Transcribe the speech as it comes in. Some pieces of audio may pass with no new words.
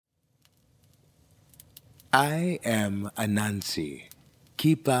I am Anansi,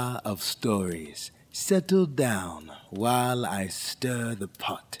 keeper of stories. Settle down while I stir the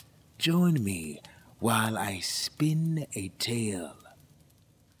pot. Join me while I spin a tale.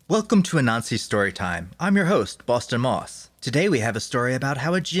 Welcome to Anansi Storytime. I'm your host, Boston Moss. Today we have a story about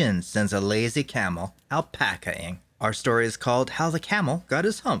how a djinn sends a lazy camel alpacaing. Our story is called How the Camel Got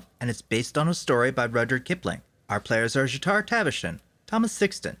His Hump, and it's based on a story by Rudyard Kipling. Our players are Jatar Tavashin, Thomas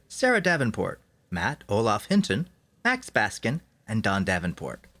Sixton, Sarah Davenport, Matt Olaf Hinton, Max Baskin, and Don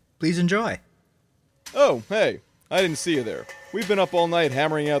Davenport. Please enjoy. Oh, hey, I didn't see you there. We've been up all night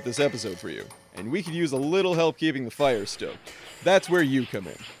hammering out this episode for you, and we could use a little help keeping the fire stoked. That's where you come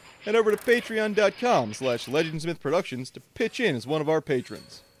in. Head over to patreon.com/LegendsmithProductions to pitch in as one of our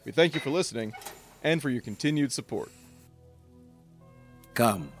patrons. We thank you for listening, and for your continued support.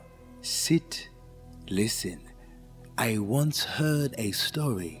 Come, sit, listen. I once heard a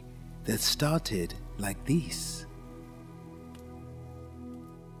story that started like this.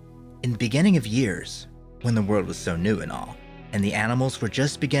 In the beginning of years, when the world was so new and all, and the animals were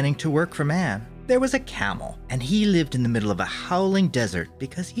just beginning to work for man, there was a camel, and he lived in the middle of a howling desert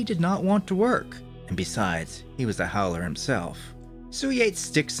because he did not want to work. And besides, he was a howler himself. So he ate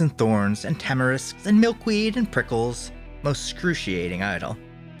sticks and thorns and tamarisks and milkweed and prickles, most excruciating idle.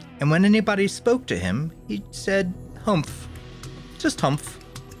 And when anybody spoke to him, he said, "Humph," just humph,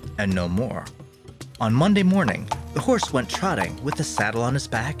 and no more. On Monday morning, the horse went trotting with a saddle on his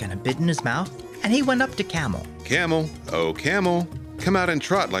back and a bit in his mouth, and he went up to Camel. Camel, oh Camel, come out and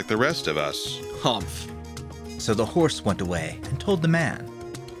trot like the rest of us. Humph. So the horse went away and told the man.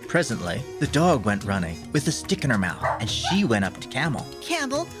 Presently, the dog went running with a stick in her mouth, and she went up to Camel.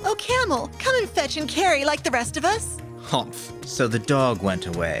 Camel, oh Camel, come and fetch and carry like the rest of us. Humph. So the dog went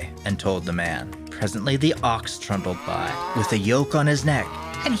away and told the man. Presently the ox trundled by with a yoke on his neck,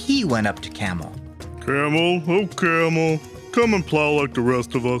 and he went up to Camel. Camel, oh Camel, come and plow like the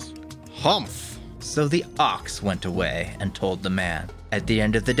rest of us. Humph. So the ox went away and told the man. At the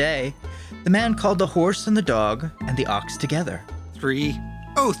end of the day, the man called the horse and the dog and the ox together. Three.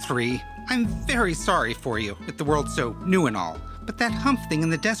 Oh, Three, I'm very sorry for you, with the world so new and all. But that hump thing in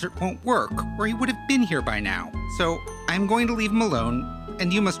the desert won't work, or he would have been here by now. So I'm going to leave him alone,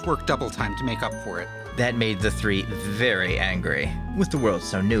 and you must work double time to make up for it. That made the three very angry, with the world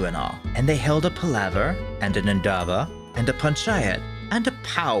so new and all. And they held a palaver, and an indaba, and a panchayat, and a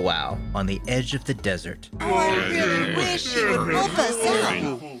powwow on the edge of the desert. Oh, I really wish you would help us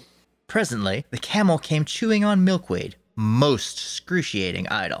out. Presently, the camel came chewing on milkweed, most excruciating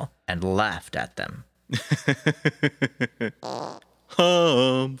idle, and laughed at them.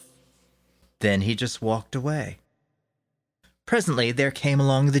 Humph. Then he just walked away. Presently there came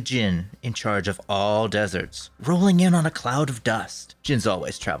along the djinn, in charge of all deserts, rolling in on a cloud of dust. Djinns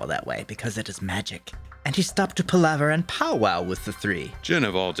always travel that way because it is magic. And he stopped to palaver and powwow with the three. Djinn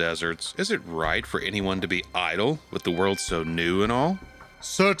of all deserts, is it right for anyone to be idle with the world so new and all?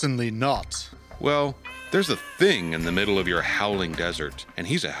 Certainly not. Well, there's a thing in the middle of your howling desert, and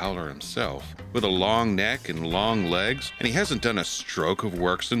he's a howler himself, with a long neck and long legs, and he hasn't done a stroke of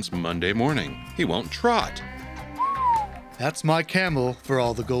work since Monday morning. He won't trot. That's my camel, for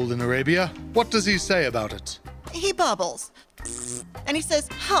all the gold in Arabia. What does he say about it? He bubbles. And he says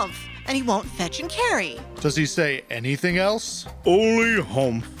humph, and he won't fetch and carry. Does he say anything else? Only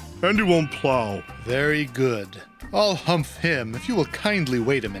humph, and he won't plow. Very good. I'll humph him if you will kindly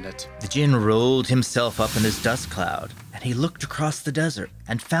wait a minute. The djinn rolled himself up in his dust cloud, and he looked across the desert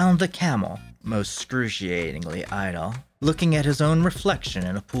and found the camel, most excruciatingly idle, looking at his own reflection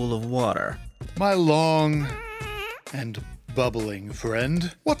in a pool of water. My long and bubbling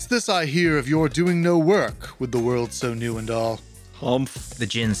friend, what's this I hear of your doing no work with the world so new and all? Humph. The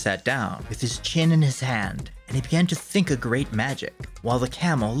djinn sat down with his chin in his hand, and he began to think a great magic, while the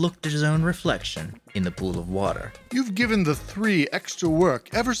camel looked at his own reflection in the pool of water. You've given the three extra work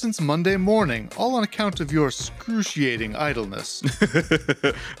ever since Monday morning, all on account of your excruciating idleness.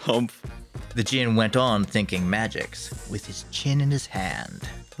 Humph. The djinn went on thinking magics, with his chin in his hand.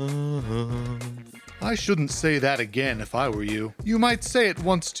 I shouldn't say that again if I were you. You might say it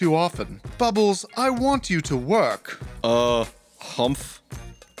once too often. Bubbles, I want you to work. Humph.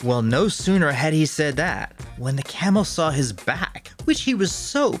 Well, no sooner had he said that, when the camel saw his back, which he was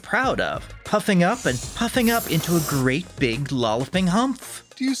so proud of, puffing up and puffing up into a great big lolloping humph.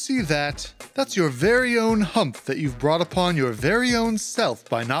 Do you see that? That's your very own hump that you've brought upon your very own self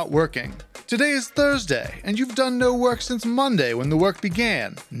by not working. Today is Thursday, and you've done no work since Monday when the work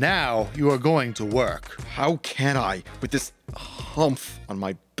began. Now you are going to work. How can I, with this humph on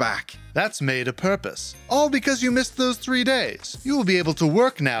my back? That's made a purpose. All because you missed those 3 days. You will be able to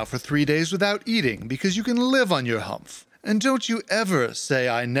work now for 3 days without eating because you can live on your humph. And don't you ever say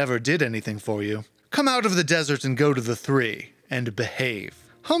I never did anything for you. Come out of the desert and go to the 3, and behave.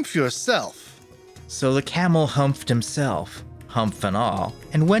 Humph yourself. So the camel humphed himself, humph and all,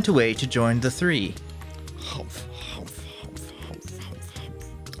 and went away to join the 3. Humph, humph, humph, humph, humph,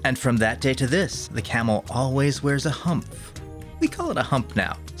 humph. And from that day to this, the camel always wears a humph. We call it a hump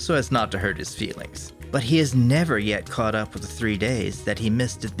now, so as not to hurt his feelings. But he has never yet caught up with the 3 days that he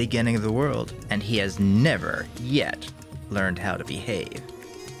missed at the beginning of the world, and he has never yet learned how to behave.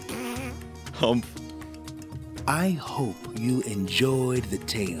 Humph. I hope you enjoyed the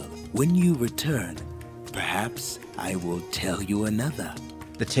tale. When you return, perhaps I will tell you another.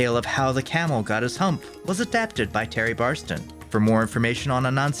 The tale of how the camel got his hump was adapted by Terry Barston. For more information on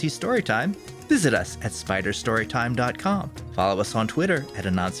Anansi Storytime, visit us at spiderstorytime.com. Follow us on Twitter at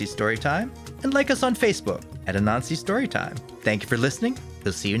Anansi Storytime, and like us on Facebook at Anansi Storytime. Thank you for listening.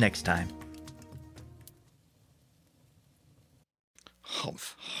 We'll see you next time.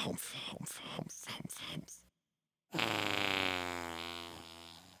 Humph, humph, humph, humph, humph, humph.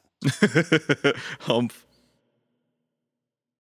 Humph.